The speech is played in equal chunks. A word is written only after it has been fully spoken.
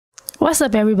What's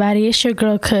up, everybody? It's your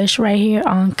girl Kush right here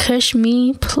on Kush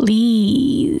Me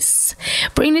Please.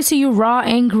 Bringing it to you raw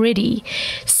and gritty.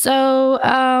 So,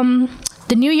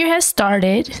 the new year has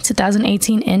started.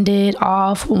 2018 ended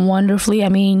off wonderfully. I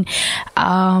mean,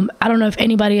 I don't know if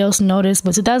anybody else noticed,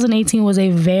 but 2018 was a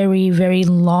very, very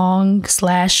long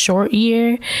 / short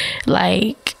year.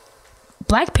 Like,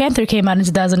 Black Panther came out in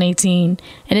 2018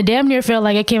 and it damn near felt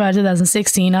like it came out in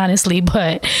 2016, honestly,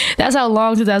 but that's how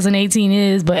long 2018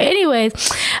 is. But anyways,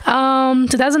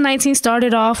 2019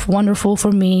 started off wonderful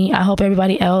for me. I hope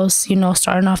everybody else,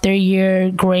 starting off their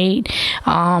year great.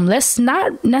 Let's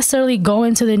not necessarily go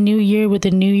into the new year with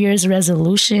the New Year's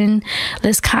resolution.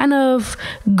 Let's kind of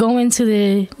go into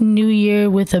the new year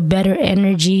with a better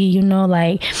energy,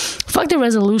 like fuck the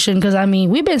resolution. Cause I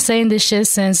mean, we've been saying this shit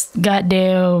since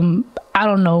goddamn, I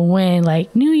don't know when,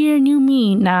 like new year, new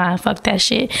me. Nah, fuck that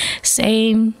shit.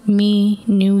 Same me,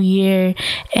 new year,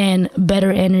 and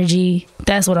better energy.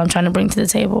 That's what I'm trying to bring to the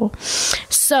table.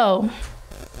 So,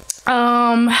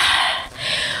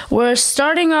 we're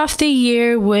starting off the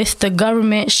year with the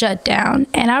government shutdown.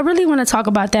 And I really want to talk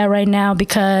about that right now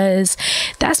because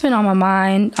that's been on my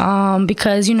mind.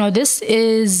 Because, this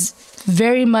is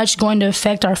very much going to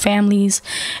affect our families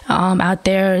out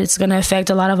there. It's going to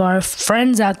affect a lot of our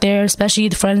friends out there, especially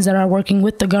the friends that are working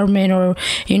with the government or,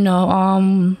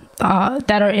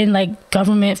 that are in like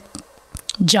government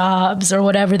jobs or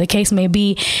whatever the case may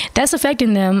be. That's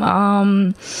affecting them.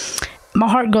 My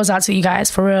heart goes out to you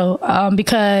guys for real,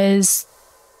 because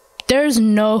there's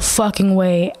no fucking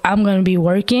way I'm going to be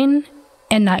working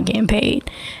and not getting paid.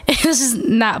 This is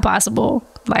not possible.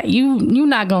 Like you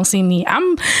not gonna see me.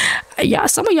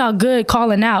 Some of y'all good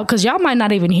calling out because y'all might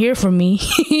not even hear from me.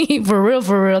 for real.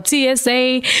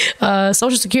 TSA,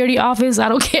 Social Security office, I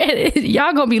don't care.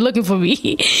 Y'all gonna be looking for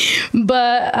me.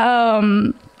 But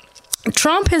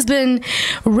Trump has been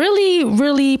really,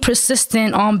 really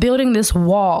persistent on building this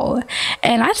wall.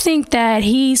 And I think that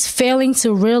he's failing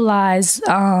to realize,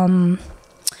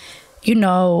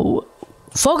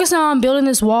 focusing on building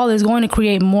this wall is going to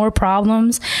create more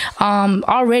problems.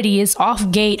 Already it's off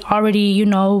gate, already,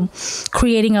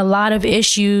 creating a lot of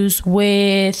issues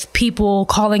with people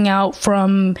calling out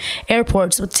from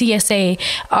airports with TSA.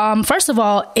 First of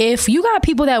all, if you got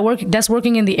people that's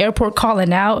working in the airport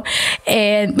calling out,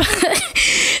 and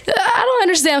I don't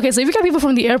understand. Okay, so if you got people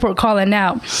from the airport calling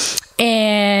out,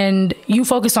 and you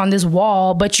focus on this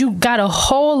wall, but you got a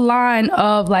whole line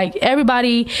of like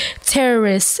everybody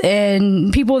terrorists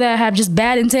and people that have just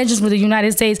bad intentions with the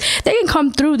United States, they can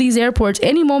come through these airports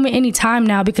any moment, any time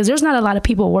now, because there's not a lot of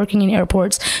people working in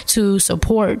airports to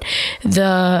support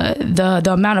the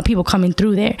amount of people coming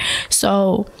through there.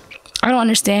 So I don't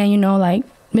understand, like,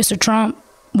 Mr. Trump,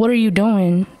 what are you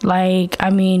doing? Like,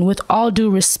 I mean, with all due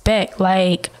respect,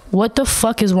 like, what the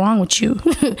fuck is wrong with you?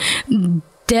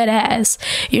 Dead ass.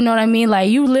 You know what I mean? Like,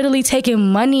 you literally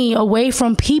taking money away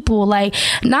from people. Like,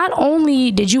 not only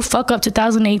did you fuck up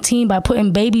 2018 by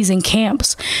putting babies in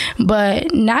camps,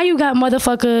 but now you got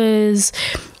motherfuckers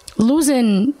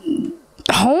losing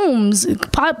homes,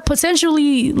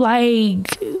 potentially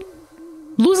like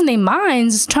losing their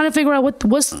minds, trying to figure out what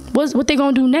they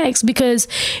gonna do next, because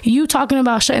you talking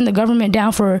about shutting the government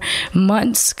down for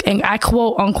months, and I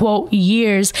quote unquote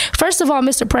years. First of all,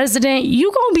 Mr. President,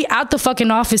 you gonna be out the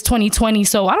fucking office 2020,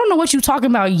 so I don't know what you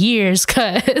talking about years,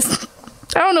 cause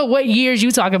I don't know what years you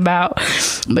talking about,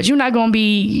 but you're not gonna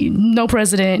be no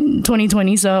president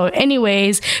 2020. So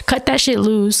anyways, cut that shit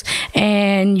loose,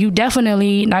 and you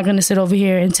definitely not gonna sit over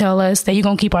here and tell us that you're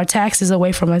gonna keep our taxes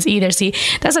away from us either. See,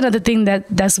 that's another thing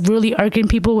that's really irking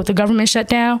people with the government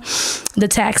shutdown, the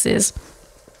taxes.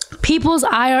 People's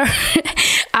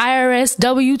IRS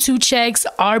W-2 checks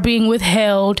are being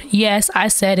withheld. Yes, I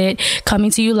said it. Coming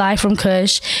to you live from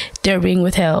Kush. They're being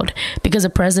withheld because the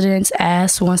president's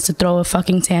ass wants to throw a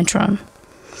fucking tantrum.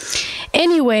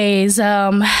 Anyways,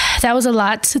 that was a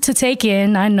lot to take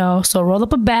in, I know. So roll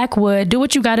up a backwood, do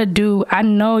what you gotta do. I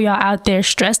know y'all out there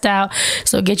stressed out,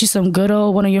 so get you some good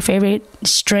old one of your favorite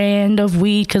strand of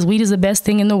weed, because weed is the best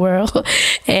thing in the world.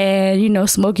 And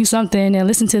smoke you something and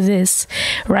listen to this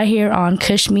right here on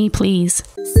Kush Me Please.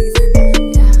 Fuck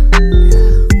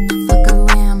a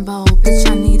Lambo, bitch,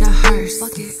 I need a hearse.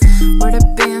 Where the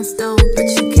bands though,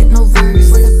 bitch, you get no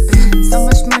verse. So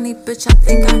much money, bitch, I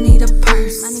think I need a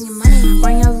purse.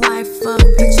 Run your life up,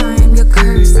 bitch, I am your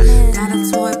curse. Got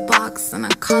a toy box and I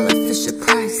call it Fisher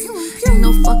Price. Ain't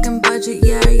no fucking budget,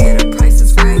 yeah, the price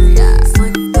is right.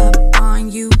 Slipped up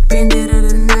on you, bandit of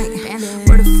the night.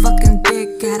 Where the fucking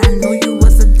dick at? I knew you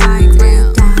was a dyke.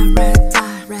 Red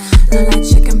dye, look like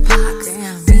chicken pox.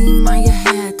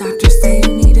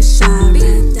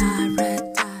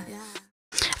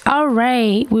 All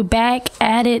right, we're back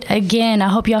at it again. I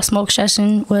hope y'all smoke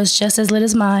session was just as lit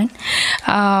as mine.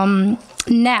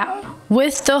 Now,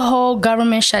 with the whole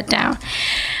government shutdown,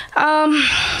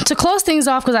 to close things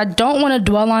off, because I don't want to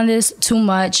dwell on this too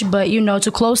much, but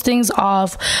to close things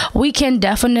off, we can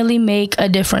definitely make a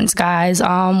difference, guys.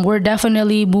 We're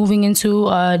definitely moving into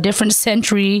a different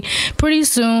century pretty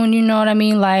soon. You know what I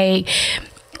mean? Like,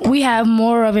 we have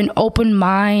more of an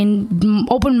open-minded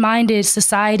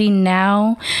society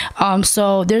now.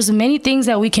 So there's many things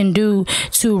that we can do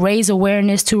to raise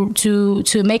awareness,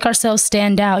 to make ourselves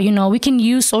stand out. We can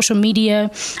use social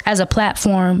media as a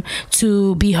platform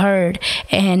to be heard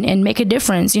and make a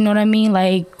difference. You know what I mean?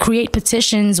 Like, create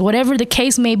petitions, whatever the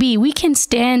case may be. We can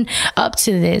stand up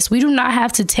to this. We do not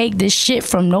have to take this shit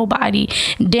from nobody.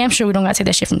 Damn sure we don't got to take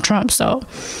that shit from Trump. So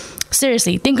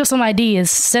seriously, think of some ideas.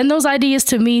 Send those ideas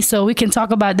to me so we can talk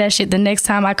about that shit the next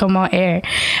time I come on air.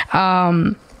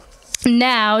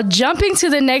 Now, jumping to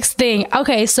the next thing.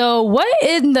 Okay, so what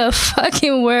in the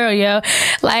fucking world, yo?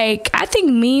 Like, I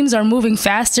think memes are moving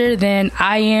faster than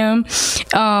I am,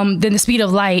 than the speed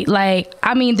of light. Like,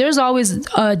 I mean, there's always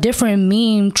a different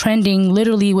meme trending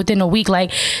literally within a week.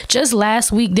 Like, just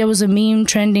last week, there was a meme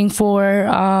trending for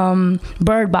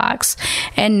Bird Box.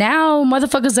 And now,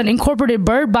 motherfuckers that incorporated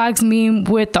Bird Box meme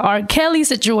with the R. Kelly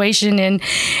situation. And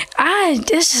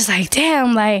it's just like,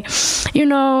 damn, like,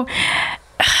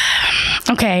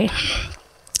 okay,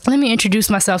 let me introduce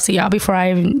myself to y'all before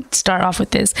I even start off with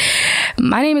this.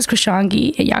 My name is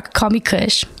Krishangi, and y'all can call me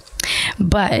Kush.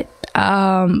 But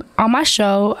on my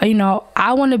show,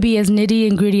 I want to be as nitty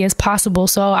and gritty as possible.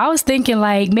 So I was thinking,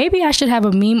 like, maybe I should have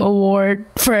a meme award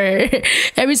for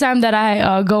every time that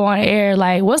I go on air.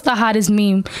 Like, what's the hottest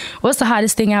meme? What's the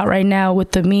hottest thing out right now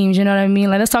with the memes? You know what I mean?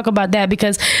 Like, let's talk about that,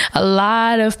 because a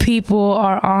lot of people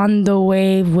are on the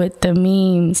wave with the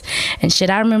memes and shit.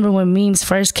 I remember when memes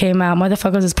first came out,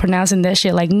 motherfuckers was pronouncing that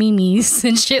shit like memes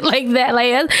and shit like that.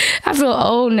 Like, I feel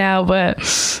old now, but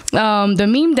the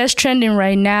meme that's trending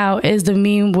right now is the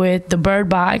meme with the Bird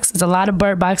Box. There's a lot of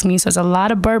Bird Box memes. So there's a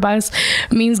lot of Bird Box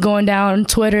memes going down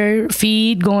Twitter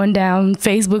feed, going down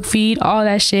Facebook feed, all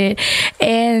that shit.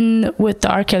 And with the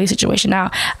R. Kelly situation.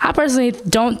 Now, I personally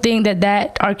don't think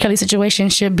that R. Kelly situation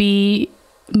should be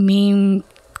meme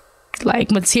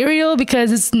like material,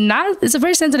 because it's a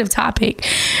very sensitive topic.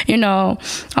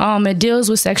 It deals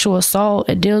with sexual assault.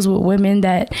 It deals with women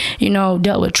that,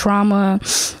 dealt with trauma.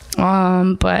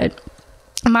 But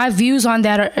my views on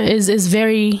that is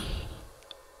very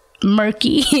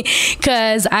murky,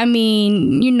 because I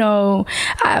mean,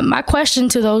 my question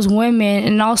to those women,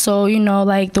 and also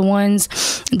like the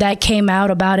ones that came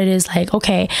out about it, is like,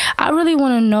 okay, I really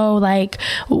want to know, like,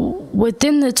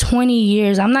 within the 20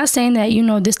 years, I'm not saying that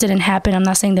this didn't happen, I'm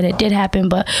not saying that it did happen,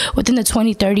 but within the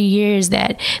 20-30 years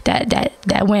that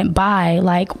went by,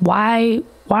 like, why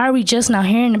are we just now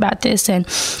hearing about this? And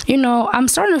I'm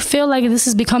starting to feel like this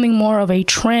is becoming more of a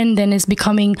trend than it's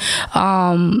becoming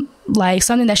like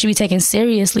something that should be taken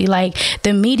seriously. Like,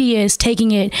 the media is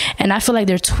taking it, and I feel like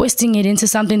they're twisting it into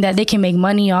something that they can make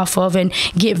money off of and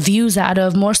get views out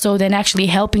of, more so than actually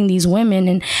helping these women.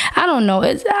 And I don't know,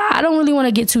 I don't really want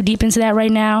to get too deep into that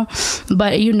right now,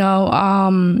 but I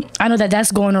know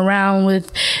that's going around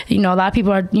with a lot of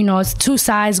people are, it's two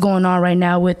sides going on right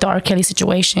now with the R. Kelly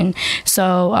situation.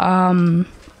 So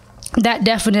that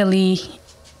definitely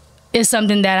is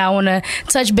something that I want to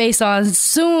touch base on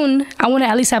soon. I want to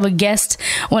at least have a guest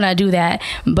when I do that.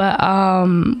 But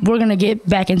we're going to get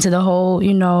back into the whole,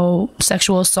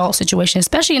 sexual assault situation,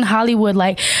 especially in Hollywood.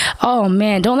 Like, oh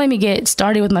man, don't let me get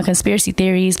started with my conspiracy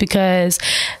theories, because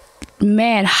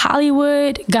man,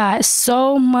 Hollywood got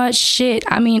so much shit.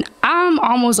 I mean, I'm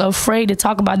almost afraid to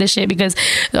talk about this shit, because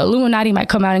the Illuminati might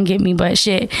come out and get me. But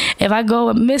shit, if I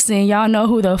go missing, y'all know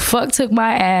who the fuck took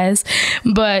my ass.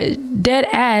 But dead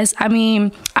ass, I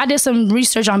mean, I did some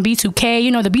research on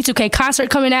B2K, the B2K concert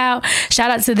coming out.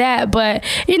 Shout out to that. But,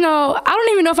 I don't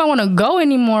even know if I want to go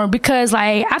anymore, because,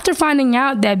 like, after finding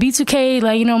out that B2K,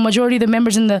 like, majority of the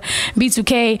members in the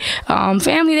B2K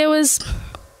family, there was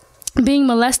being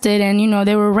molested, and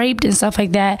they were raped and stuff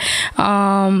like that,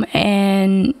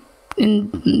 and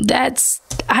that's,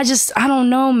 I don't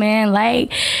know, man.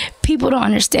 Like, people don't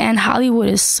understand Hollywood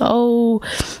is so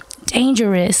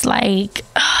dangerous. Like,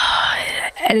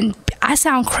 and I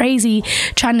sound crazy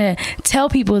trying to tell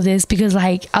people this, because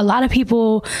like a lot of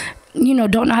people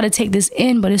don't know how to take this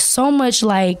in, but it's so much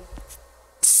like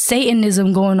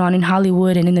Satanism going on in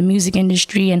Hollywood and in the music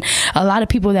industry, and a lot of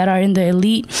people that are in the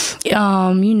elite,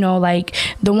 like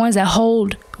the ones that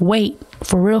hold weight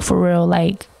for real,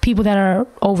 like people that are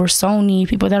over Sony,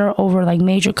 people that are over like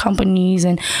major companies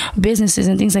and businesses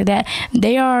and things like that,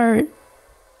 they are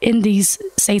in these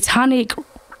satanic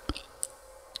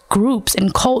groups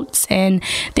and cults, and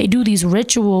they do these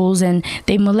rituals and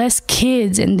they molest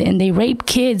kids and they rape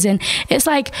kids. And it's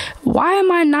like, why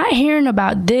am I not hearing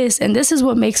about this? And this is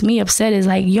what makes me upset, is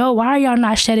like, yo, why are y'all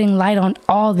not shedding light on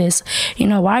all this? You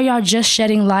know, why are y'all just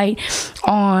shedding light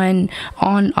on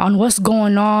what's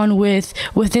going on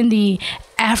within the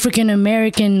African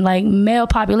American like male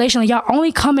population? Like, y'all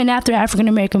only coming after African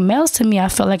American males, to me, I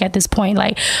feel like, at this point.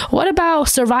 Like, what about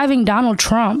surviving Donald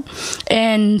Trump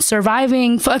and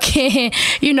surviving fucking,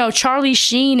 you know, Charlie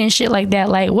Sheen and shit like that?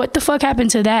 Like, what the fuck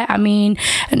happened to that? I mean,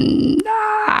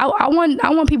 I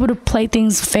want people to play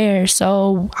things fair.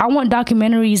 So I want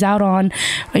documentaries out on,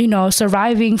 you know,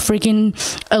 surviving freaking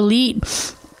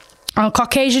elite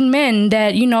Caucasian men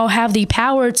that, you know, have the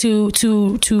power to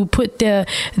put their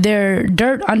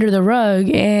dirt under the rug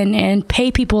and pay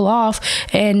people off,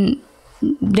 and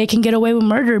they can get away with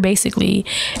murder, basically,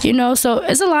 you know. So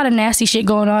it's a lot of nasty shit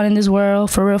going on in this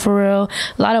world, for real.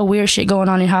 A lot of weird shit going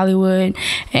on in Hollywood,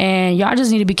 and y'all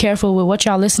just need to be careful with what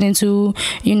y'all listening to,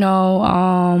 you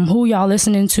know, who y'all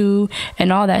listening to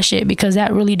and all that shit, because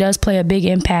that really does play a big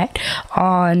impact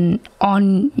on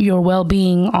your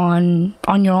well-being, on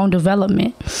your own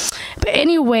development. But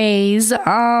anyways,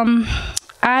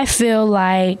 I feel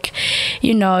like,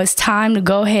 you know, it's time to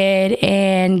go ahead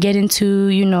and get into,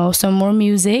 you know, some more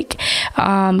music,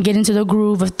 get into the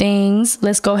groove of things.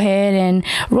 Let's go ahead and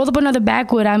roll up another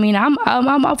backwood. I mean, I'm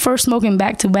up for smoking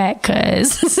back to back,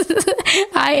 because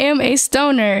I am a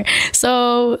stoner.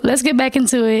 So let's get back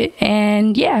into it,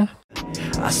 and yeah.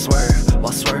 I swerve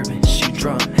while swerving, she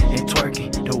drunk and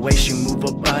twerking. The way she move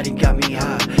her body got me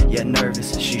high, yeah,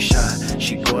 nervous. She shy,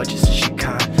 she gorgeous, she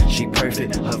kind, she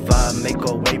perfect. Her vibe make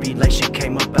her wavy like she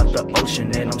came up out the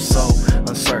ocean. And I'm so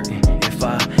uncertain if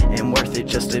I am worth it,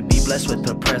 just to be blessed with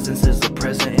her presence is a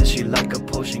present. And she like a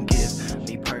potion, give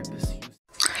me purpose.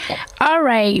 All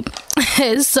right.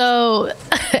 So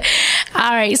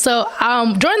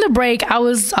during the break, I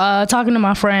was talking to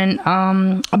my friend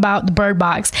about the Bird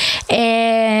Box,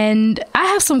 and I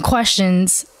have some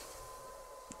questions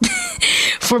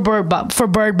for Bird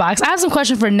Box. I have some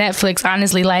questions for Netflix,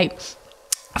 honestly. Like,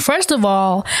 first of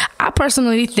all, I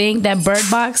personally think that Bird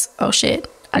Box, oh shit,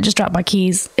 I just dropped my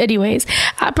keys. Anyways,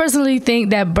 I personally think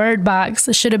that Bird Box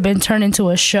should have been turned into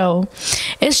a show.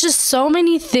 It's just so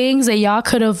many things that y'all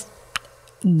could have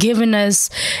given us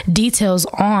details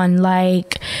on.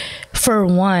 Like, for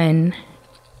one,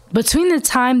 between the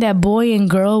time that boy and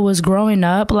girl was growing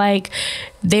up, like,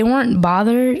 they weren't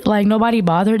bothered, like, nobody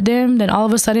bothered them. Then all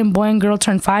of a sudden, boy and girl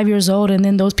turned 5 years old, and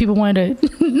then those people wanted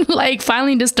to like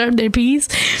finally disturb their peace.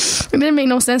 It didn't make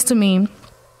no sense to me.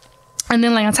 And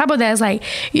then, like, on top of that, it's like,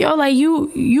 yo, like,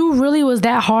 you really was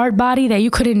that hard body that you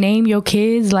couldn't name your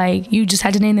kids? Like, you just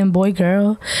had to name them boy,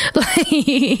 girl?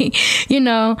 Like, you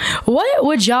know, what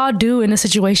would y'all do in a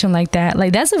situation like that?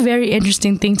 Like, that's a very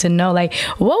interesting thing to know. Like,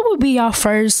 what would be y'all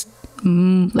first,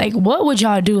 like, what would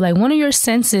y'all do? Like, one of your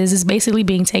senses is basically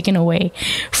being taken away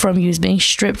from you, is being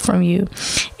stripped from you,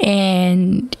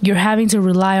 and you're having to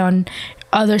rely on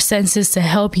other senses to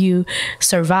help you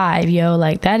survive, yo.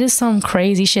 Like, that is some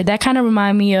crazy shit. That kind of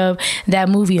remind me of that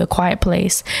movie A Quiet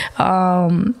Place,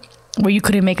 where you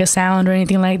couldn't make a sound or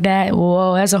anything like that.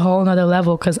 Whoa, that's a whole nother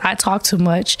level, because I talk too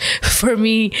much for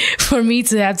me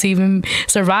to have to even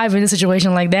survive in a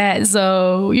situation like that.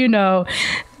 So, you know,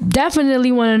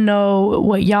 definitely want to know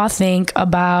what y'all think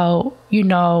about, you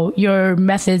know, your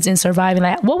methods in surviving.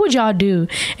 Like, what would y'all do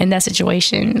in that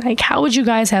situation? Like, how would you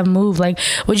guys have moved? Like,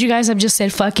 would you guys have just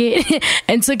said fuck it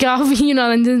and took off, you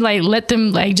know, and then like let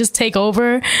them like just take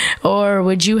over? Or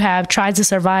would you have tried to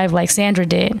survive like Sandra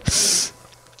did?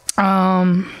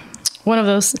 One of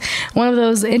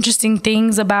those interesting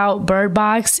things about Bird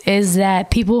Box is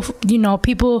that people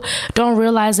don't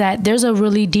realize that there's a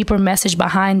really deeper message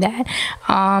behind that.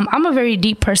 I'm a very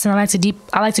deep person. I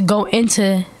like to go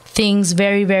into things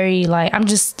very, very, like, I'm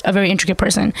just a very intricate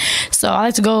person. So I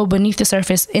like to go beneath the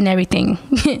surface in everything.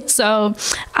 So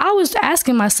I was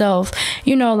asking myself,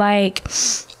 you know, like,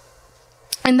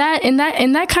 in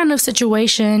that kind of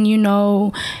situation, you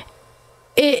know,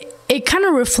 it kind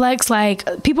of reflects,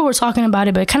 like, people were talking about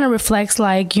it, but it kind of reflects,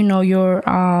 like, you know, your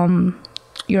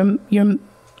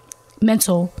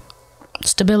mental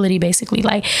stability, basically.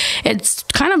 Like, it's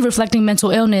kind of reflecting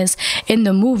mental illness in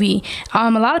the movie. A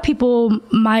lot of people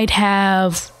might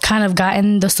have kind of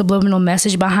gotten the subliminal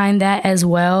message behind that as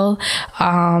well.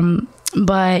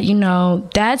 But, you know,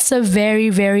 that's a very,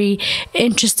 very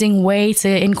interesting way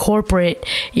to incorporate,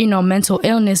 you know, mental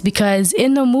illness, because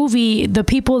in the movie, the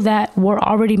people that were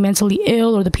already mentally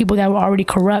ill or the people that were already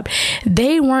corrupt,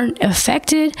 they weren't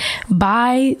affected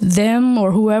by them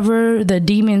or whoever the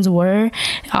demons were.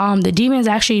 The demons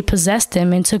actually possessed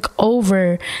them and took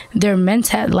over their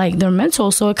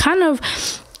mental. So it kind of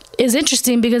is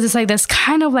interesting, because it's like that's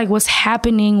kind of like what's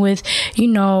happening with, you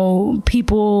know,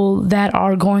 people that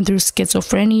are going through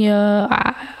schizophrenia,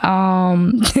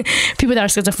 people that are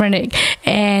schizophrenic,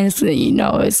 and you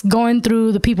know, it's going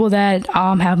through the people that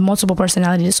have multiple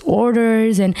personality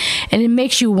disorders, and it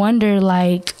makes you wonder,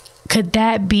 like, could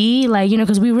that be, like, you know,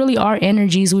 because we really are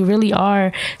energies, we really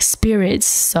are spirits.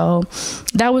 So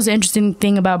that was the interesting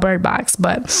thing about Bird Box.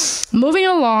 But moving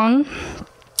along,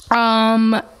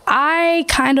 I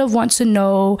kind of want to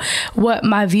know what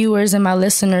my viewers and my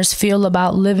listeners feel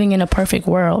about living in a perfect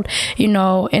world. You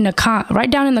know,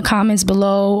 write down in the comments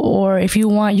below, or if you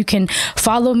want, you can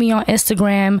follow me on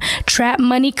Instagram, Trap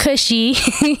Money Cushy.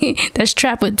 That's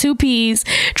trap with 2 P's,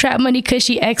 Trap Money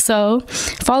Cushy XO.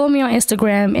 Follow me on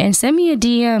Instagram and send me a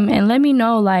DM and let me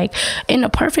know, like, in a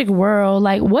perfect world,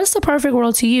 like, what's the perfect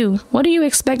world to you? What do you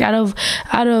expect out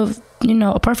of you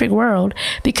know, a perfect world?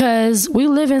 Because we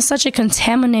live in such a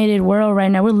contaminated world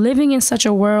right now. We're living in such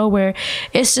a world where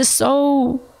it's just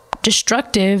so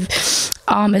destructive.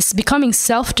 It's becoming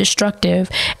self-destructive.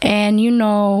 And, you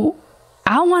know,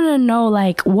 I want to know,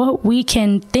 like, what we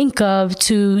can think of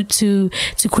to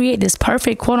create this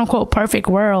perfect, quote unquote, perfect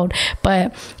world.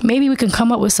 But maybe we can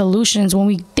come up with solutions when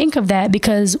we think of that,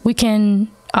 because we can,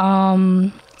 how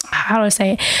do I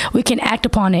say it? We can act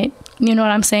upon it. You know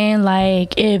what I'm saying?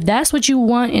 Like, if that's what you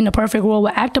want in a perfect world,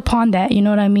 well, act upon that. You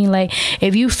know what I mean? Like,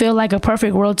 if you feel like a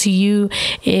perfect world to you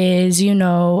is, you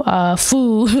know,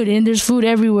 food, and there's food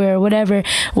everywhere, whatever,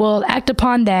 well, act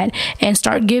upon that and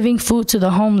start giving food to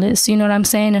the homeless. You know what I'm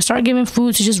saying? And start giving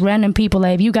food to just random people.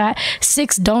 Like, if you got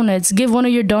 6 donuts, give one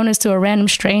of your donuts to a random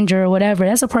stranger or whatever.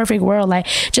 That's a perfect world. Like,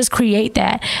 just create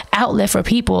that outlet for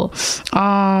people,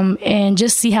 and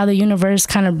just see how the universe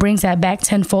kind of brings that back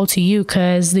tenfold to you,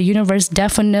 because the universe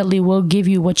definitely will give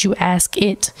you what you ask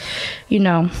it, you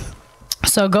know.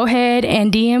 So go ahead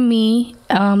and DM me.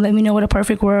 Let me know what a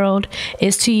perfect world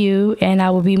is to you, and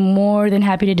I will be more than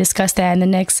happy to discuss that in the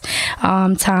next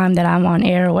time that I'm on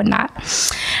air or whatnot.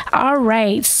 All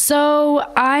right, so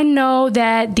I know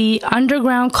that the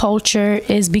underground culture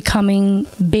is becoming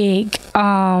big.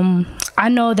 I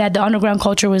know that the underground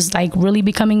culture was like really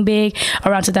becoming big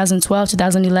around 2012,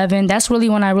 2011. That's really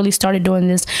when I really started doing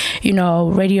this, you know,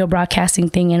 radio broadcasting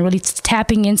thing, and really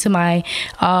tapping into my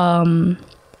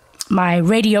my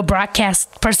radio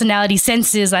broadcast personality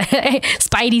senses,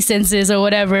 spidey senses or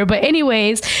whatever. But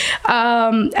anyways,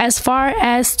 as far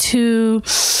as to,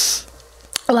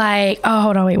 like, oh,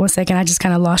 hold on, wait 1 second. I just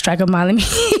kind of lost track of mine. Let me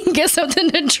get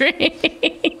something to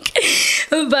drink.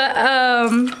 But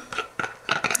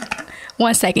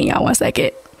 1 second, y'all, 1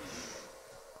 second.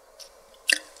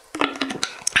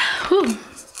 Whew.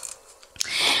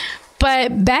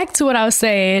 But back to what I was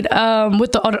saying,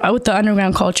 with the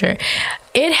underground culture,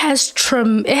 it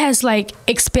has like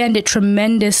expanded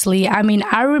tremendously. I mean,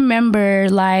 I remember,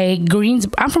 like,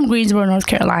 I'm from Greensboro, North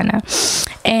Carolina,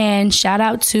 and shout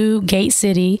out to Gate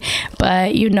City.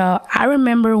 But, you know, I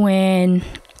remember when,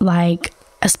 like,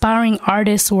 aspiring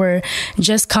artists were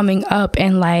just coming up,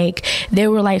 and like they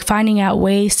were like finding out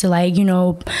ways to, like, you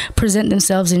know, present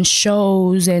themselves in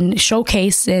shows and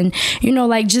showcase, and, you know,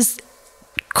 like just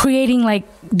creating like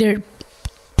their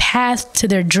path to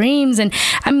their dreams. And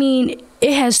I mean,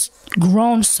 it has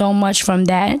grown so much from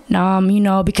that, you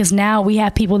know, because now we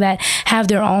have people that have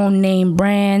their own name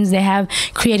brands. They have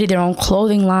created their own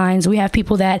clothing lines. We have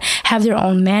people that have their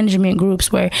own management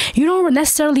groups, where you don't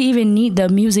necessarily even need the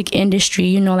music industry,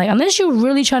 you know, like, unless you're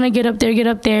really trying to get up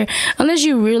there, unless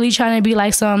you're really trying to be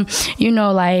like some, you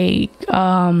know, like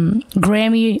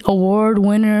Grammy award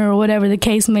winner or whatever the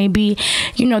case may be.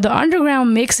 You know, the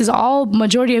underground mix is all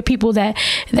majority of people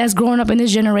that's growing up in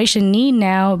this generation need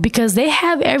now, because they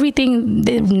have everything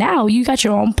now. You got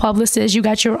your own publicist, you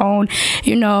got your own,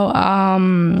 you know,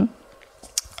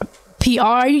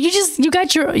 PR. You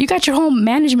got your home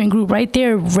management group right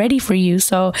there ready for you.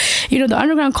 So, you know, the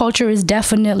underground culture is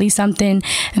definitely something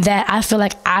that I feel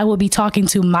like I will be talking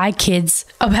to my kids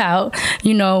about,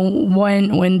 you know,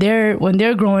 when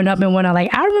they're growing up, and when I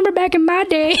remember back in my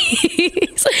day,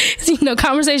 you The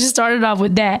conversation started off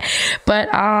with that. But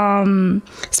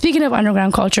speaking of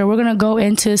underground culture, we're gonna go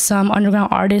into some underground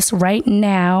artists right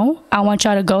now. I want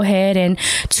y'all to go ahead and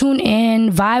tune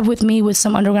in, vibe with me with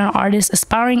some underground artists,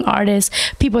 aspiring artists,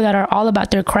 people that are all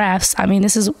about their crafts. I mean,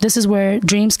 this is where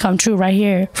dreams come true right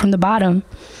here from the bottom.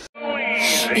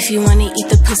 If you wanna eat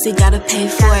the pussy, gotta pay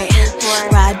for it.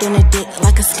 Ride on a dick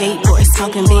like a skateboard.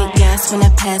 Smoking big gas when I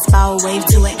pass by, wave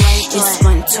to it. It's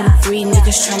 1, 2, 3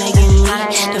 niggas tryna get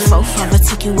me. The 4, 5 will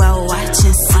take you out, watch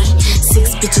and see.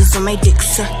 6 bitches on my dick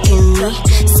sucking me.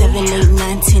 7, 8,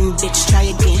 9, 10, bitch, try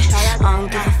again. I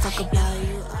don't give a fuck about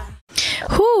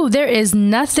you. Whew, there is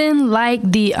nothing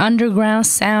like the underground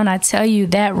sound. I tell you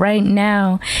that right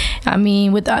now. I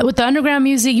mean, with the underground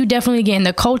music, you definitely getting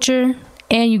the culture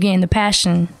and you getting the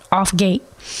passion off gate.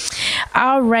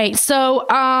 All right, so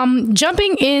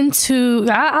jumping into,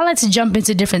 I like to jump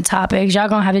into different topics. Y'all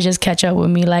gonna have to just catch up with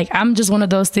me. Like, I'm just one of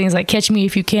those things, like, catch me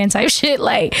if you can type shit.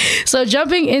 Like, so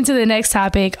jumping into the next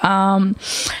topic,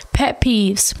 pet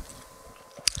peeves.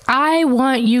 I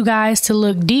want you guys to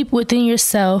look deep within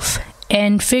yourself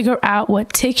and figure out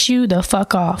what ticks you the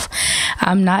fuck off.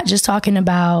 I'm not just talking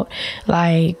about,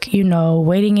 like, you know,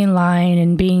 waiting in line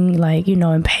and being, like, you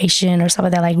know, impatient or stuff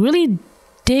like that. Like, really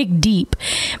dig deep,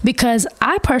 because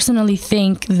I personally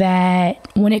think that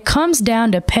when it comes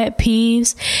down to pet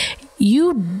peeves,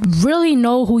 you really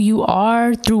know who you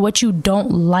are through what you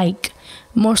don't like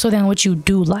more so than what you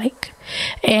do like.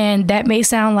 And that may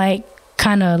sound like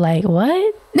kind of like,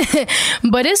 what?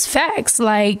 But it's facts.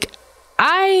 Like,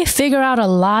 I figure out a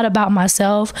lot about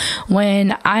myself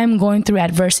when I'm going through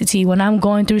adversity, when I'm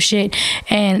going through shit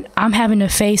and I'm having to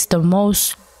face the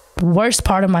worst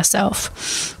part of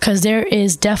myself, because there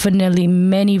is definitely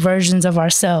many versions of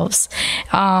ourselves.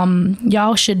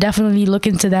 Y'all should definitely look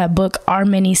into that book, Our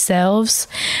Many Selves.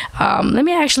 Let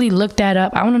me actually look that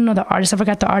up. I want to know the artist. I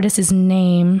forgot the artist's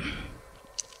name.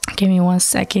 Give me 1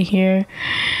 second here.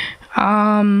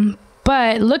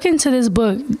 But look into this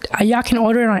book. Y'all can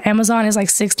order it on Amazon. It's like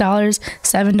 $6,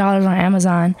 $7 on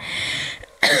Amazon.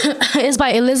 It's by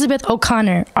Elizabeth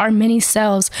O'Connor, Our Many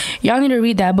Selves. Y'all need to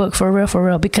read that book for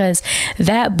real, because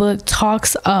that book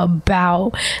talks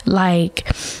about, like,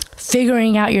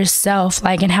 figuring out yourself,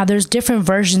 like, and how there's different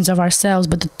versions of ourselves,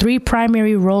 but the 3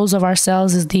 primary roles of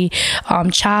ourselves is the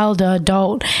child, the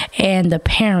adult, and the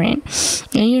parent.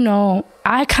 And, you know,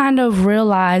 I kind of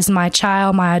realized my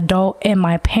child, my adult, and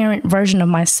my parent version of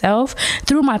myself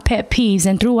through my pet peeves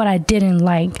and through what I didn't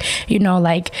like. You know,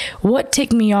 like, what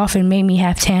ticked me off and made me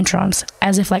have tantrums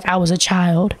as if, like, I was a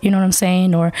child. You know what I'm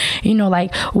saying? Or, you know,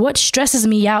 like, what stresses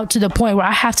me out to the point where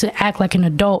I have to act like an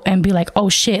adult and be like, oh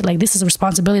shit, like, this is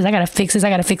responsibilities. I gotta fix this. I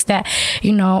gotta fix that.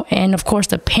 You know, and of course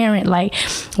the parent, like,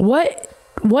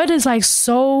 what is, like,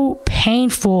 so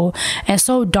painful and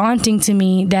so daunting to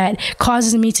me that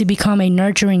causes me to become a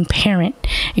nurturing parent,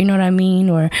 you know what I mean?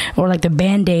 Or like the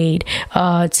Band-Aid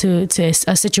to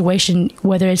a situation,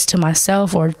 whether it's to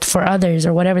myself or for others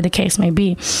or whatever the case may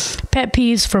be. Pet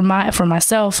peeves for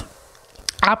myself,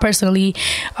 I personally,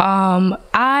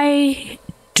 I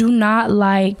do not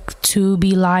like to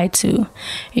be lied to.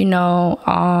 You know,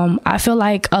 I feel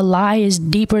like a lie is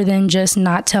deeper than just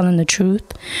not telling the truth.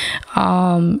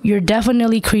 You're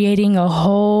definitely creating a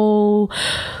whole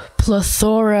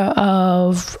plethora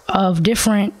of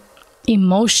different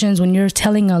emotions when you're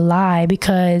telling a lie,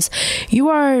 because you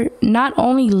are not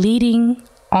only leading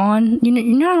on, you're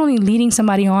not only leading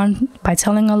somebody on by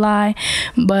telling a lie,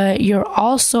 but you're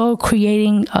also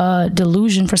creating a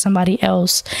delusion for somebody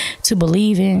else to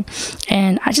believe in.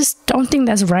 And I just don't think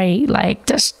that's right. Like,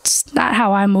 that's just not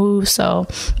how I move. So,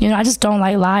 you know, I just don't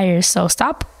like liars. So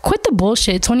quit the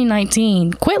bullshit.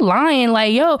 2019, quit lying.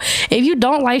 Like, yo, if you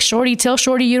don't like Shorty, tell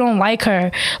Shorty you don't like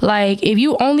her. Like, if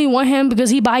you only want him because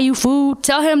he buy you food,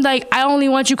 tell him, like, I only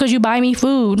want you because you buy me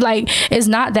food. Like, it's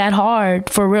not that hard,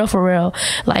 for real.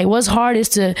 Like, what's hard is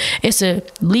to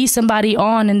lead somebody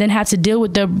on and then have to deal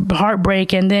with the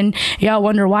heartbreak, and then y'all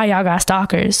wonder why y'all got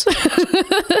stalkers.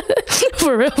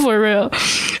 For real.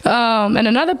 And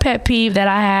another pet peeve that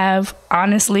I have,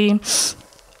 honestly,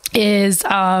 is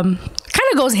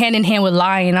kind of goes hand in hand with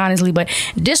lying, honestly, but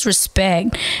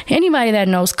disrespect. Anybody that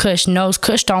knows Kush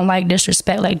don't like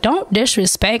disrespect. Like, don't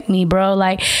disrespect me, bro.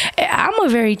 Like, I'm a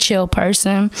very chill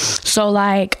person, so,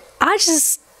 like,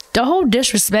 the whole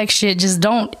disrespect shit just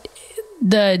don't,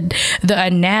 the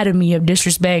anatomy of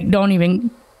disrespect don't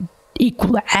even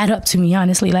add up to me,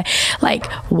 honestly. Like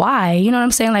why? You know what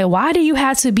I'm saying? Like, why do you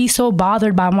have to be so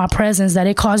bothered by my presence that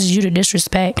it causes you to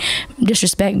disrespect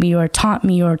me or taunt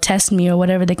me or test me or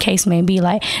whatever the case may be?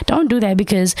 Like, don't do that,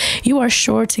 because you are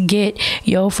sure to get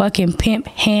your fucking pimp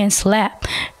hand slap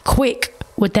quick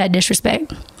with that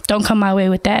disrespect. Don't come my way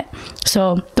with that.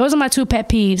 So those are my 2 pet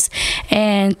peeves.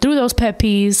 And through those pet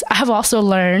peeves, I've also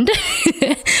learned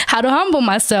how to humble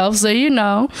myself. So, you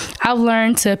know, I've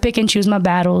learned to pick and choose my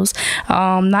battles.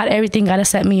 Not everything got to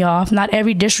set me off. Not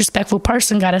every disrespectful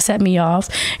person got to set me off.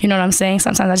 You know what I'm saying?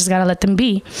 Sometimes I just got to let them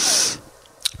be.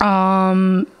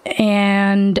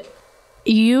 And,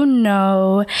 you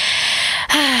know,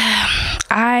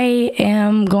 I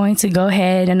am going to go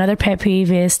ahead. Another pet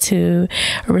peeve is to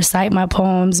recite my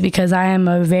poems because I am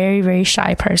a very, very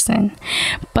shy person.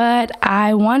 But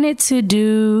I wanted to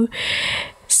do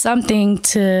something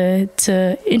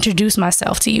to introduce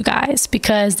myself to you guys,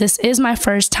 because this is my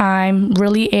first time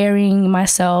really airing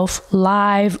myself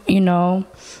live, you know,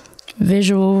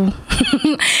 visual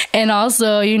and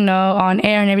also, you know, on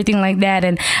air and everything like that.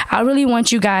 And I really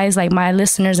want you guys, like my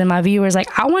listeners and my viewers,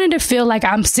 like I wanted to feel like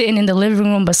I'm sitting in the living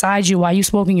room beside you while you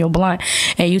smoking your blunt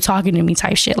and you talking to me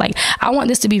type shit. Like I want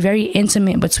this to be very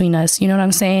intimate between us, you know what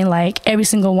I'm saying? Like every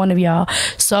single one of y'all.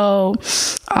 So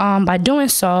by doing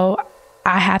so,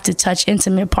 I have to touch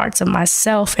intimate parts of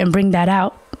myself and bring that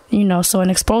out, you know, so and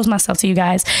expose myself to you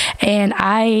guys. And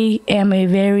I am a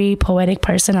very poetic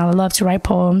person. I love to write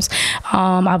poems.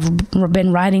 I've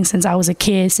been writing since I was a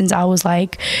kid, since I was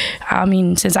like,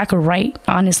 since I could write,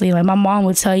 honestly. Like my mom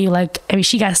would tell you, like, I mean,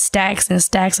 she got stacks and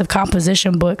stacks of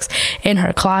composition books in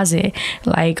her closet,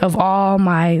 like of all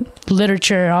my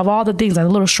literature, of all the things, like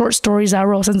little short stories I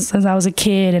wrote since I was a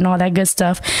kid and all that good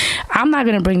stuff. I'm not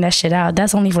gonna bring that shit out.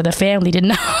 That's only for the family to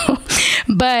know.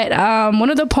 But one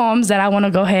of the poems that I want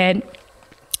to go ahead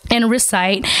and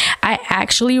recite, I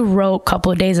actually wrote a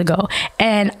couple of days ago,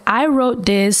 and I wrote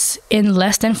this in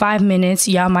less than 5 minutes.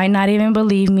 Y'all might not even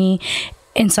believe me,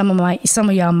 and some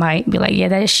of y'all might be like,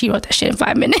 yeah, she wrote that shit in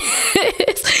 5 minutes.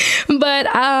 But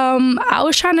I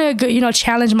was trying to, you know,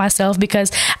 challenge myself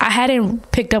because I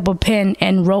hadn't picked up a pen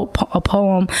and wrote a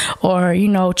poem, or, you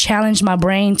know, challenged my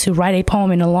brain to write a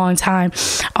poem in a long time,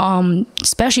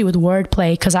 especially with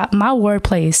wordplay, because my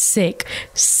wordplay is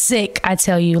sick, I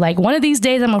tell you. Like one of these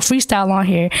days I'm gonna freestyle on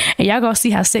here and y'all gonna see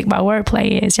how sick my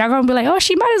wordplay is. Y'all gonna be like, oh,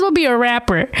 she might as well be a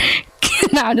rapper.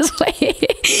 No, I'm just playing.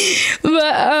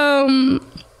 But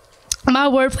my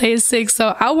wordplay is sick,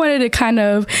 so I wanted to kind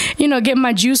of, you know, get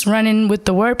my juice running with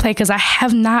the wordplay, because I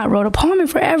have not wrote a poem in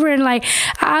forever, and like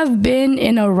I've been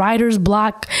in a writer's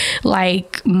block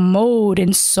like mode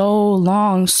in so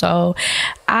long. So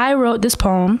I wrote this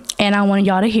poem and I wanted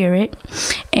y'all to hear it,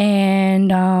 and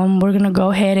we're gonna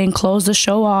go ahead and close the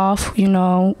show off, you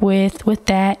know, with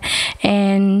that.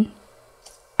 And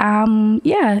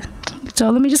yeah, so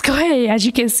let me just go ahead. As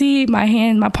you can see,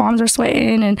 my palms are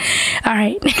sweating, and all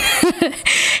right.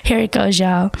 Here it goes,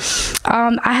 y'all.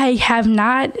 I have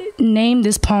not named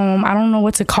this poem. I don't know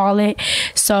what to call it,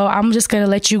 so I'm just gonna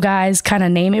let you guys kind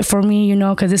of name it for me, you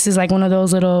know, because this is like one of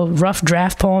those little rough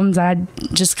draft poems I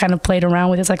just kind of played around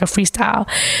with. It's like a freestyle.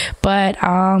 But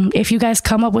if you guys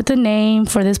come up with a name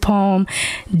for this poem,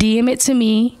 DM it to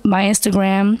me, my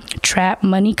Instagram, Trap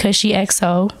Money Cushy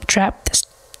XO, Trap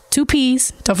 2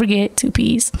 P's, don't forget 2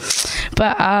 P's.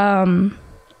 But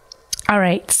all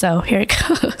right, so here it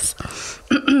goes.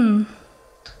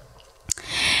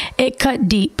 It cut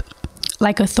deep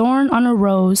like a thorn on a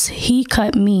rose. He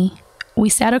cut me. We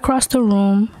sat across the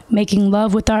room making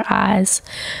love with our eyes,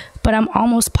 but I'm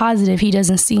almost positive he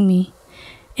doesn't see me.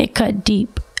 It cut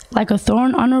deep like a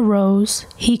thorn on a rose.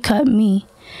 He cut me.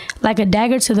 Like a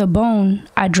dagger to the bone,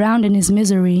 I drowned in his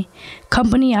misery.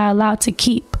 Company I allowed to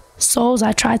keep. Souls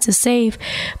I tried to save,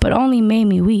 but only made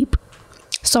me weep.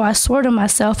 So I swore to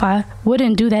myself I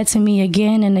wouldn't do that to me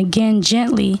again and again,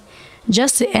 gently,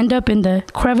 just to end up in the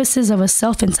crevices of a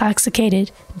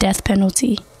self-intoxicated death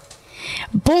penalty.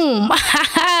 Boom.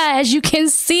 As you can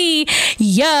see,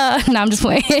 yeah. No, I'm just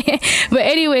playing. But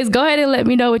anyways, go ahead and let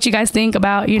me know what you guys think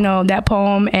about, you know, that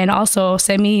poem, and also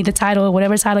send me the title,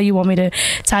 whatever title you want me to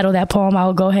title that poem.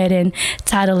 I'll go ahead and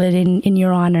title it in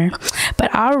your honor.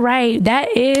 But all right,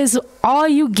 that is all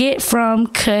you get from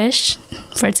Kush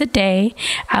for today.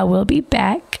 I will be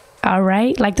back. All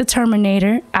right, like the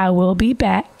Terminator, I will be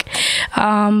back.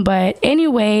 But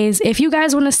anyways, if you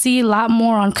guys want to see a lot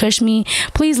more on Kush Me,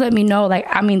 please let me know. Like,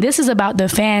 I mean, this is about the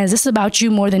fans. This is about you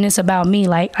more than it's about me.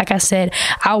 Like I said,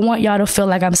 I want y'all to feel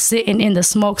like I'm sitting in the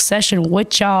smoke session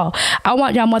with y'all. I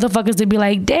want y'all motherfuckers to be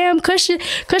like, damn, Kush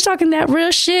talking that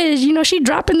real shit. You know, she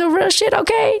dropping the real shit.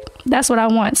 Okay, that's what I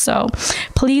want. So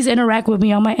please interact with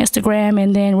me on my Instagram,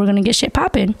 and then we're gonna get shit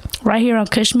popping right here on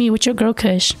Kush Me with your girl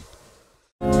Kush.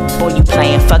 Boy, you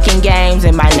playing fucking games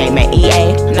and my name ain't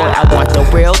EA. Boy, I want the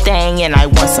real thing and I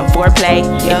want some foreplay.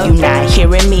 If you not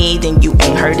hearing me, then you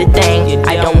ain't heard a thing.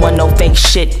 I don't want no fake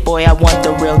shit, boy, I want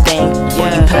the real thing.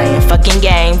 Boy, you playing fucking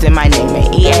games and my name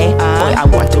ain't EA. Boy, I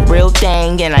want the real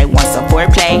thing and I want some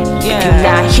foreplay. If you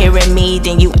not hearing me,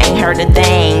 then you ain't heard a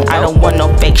thing. I don't want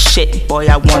no fake shit, boy,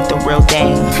 I want the real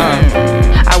thing.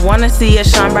 I wanna see it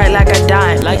shine bright like a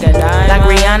diamond. Like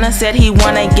Rihanna said he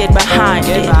wanna get behind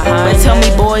it. But tell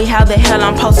me, boy, how the hell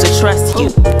I'm supposed to trust you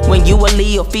when you a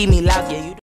Leo, feed me loud, yeah.